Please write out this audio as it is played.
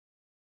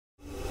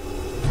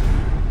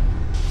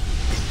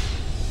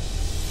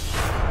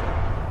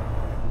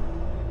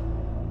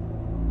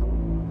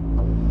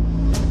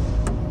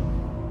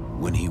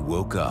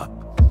woke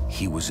up,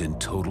 he was in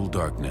total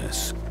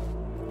darkness.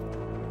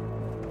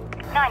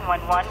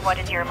 911, what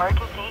is your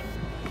emergency?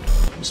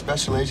 I'm a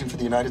special agent for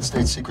the United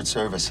States Secret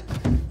Service.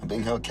 I'm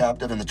being held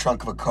captive in the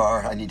trunk of a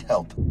car. I need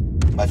help.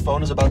 My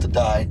phone is about to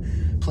die.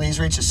 Please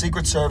reach the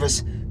Secret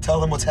Service.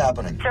 Tell them what's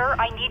happening. Sir,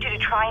 I need you to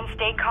try and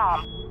stay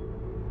calm.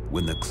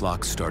 When the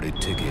clock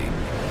started ticking,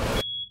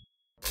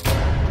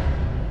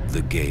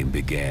 the game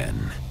began.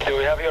 Do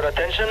we have your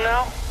attention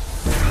now?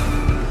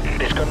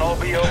 This can all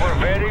be over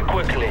very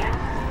quickly.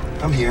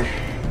 I'm here.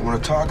 You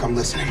want to talk? I'm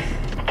listening.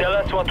 Tell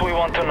us what we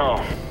want to know.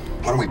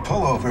 Why don't we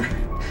pull over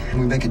and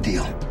we make a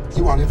deal?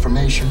 You want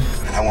information,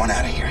 and I want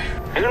out of here.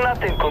 You're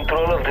not in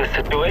control of this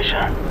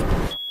situation.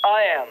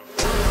 I am.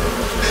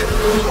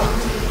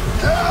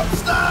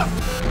 Stop!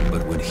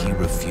 But when he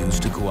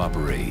refused to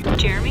cooperate...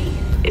 Jeremy?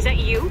 Is that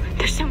you?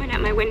 There's someone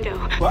at my window.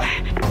 What?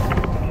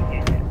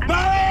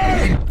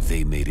 Molly!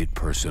 They made it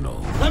personal.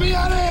 Let me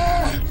out of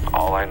here!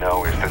 All I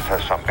know is this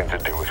has something to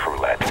do with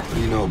roulette. What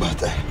do you know about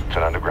that? It's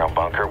an underground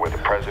bunker where the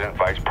president,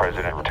 vice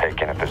president were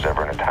taken if there's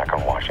ever an attack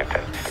on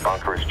Washington. The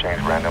bunker is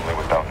changed randomly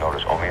without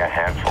notice. Only a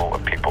handful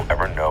of people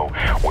ever know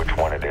which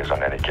one it is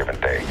on any given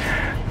day.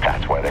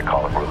 That's why they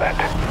call it roulette.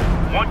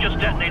 One just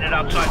detonated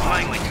outside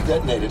Langley.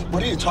 Detonated?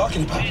 What are you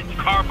talking about?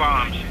 Car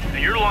bombs,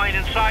 and you're lying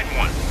inside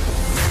one.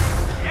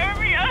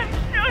 Jeremy, I'm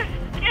so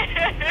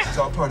scared. It's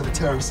all part of a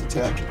terrorist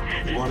attack.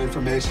 They want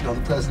information on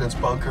the president's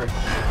bunker.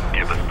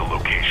 Give us the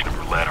location of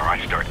roulette, or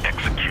I start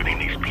executing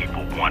these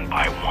people one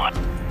by one.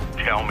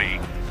 Tell me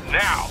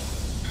now.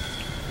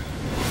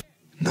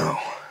 No.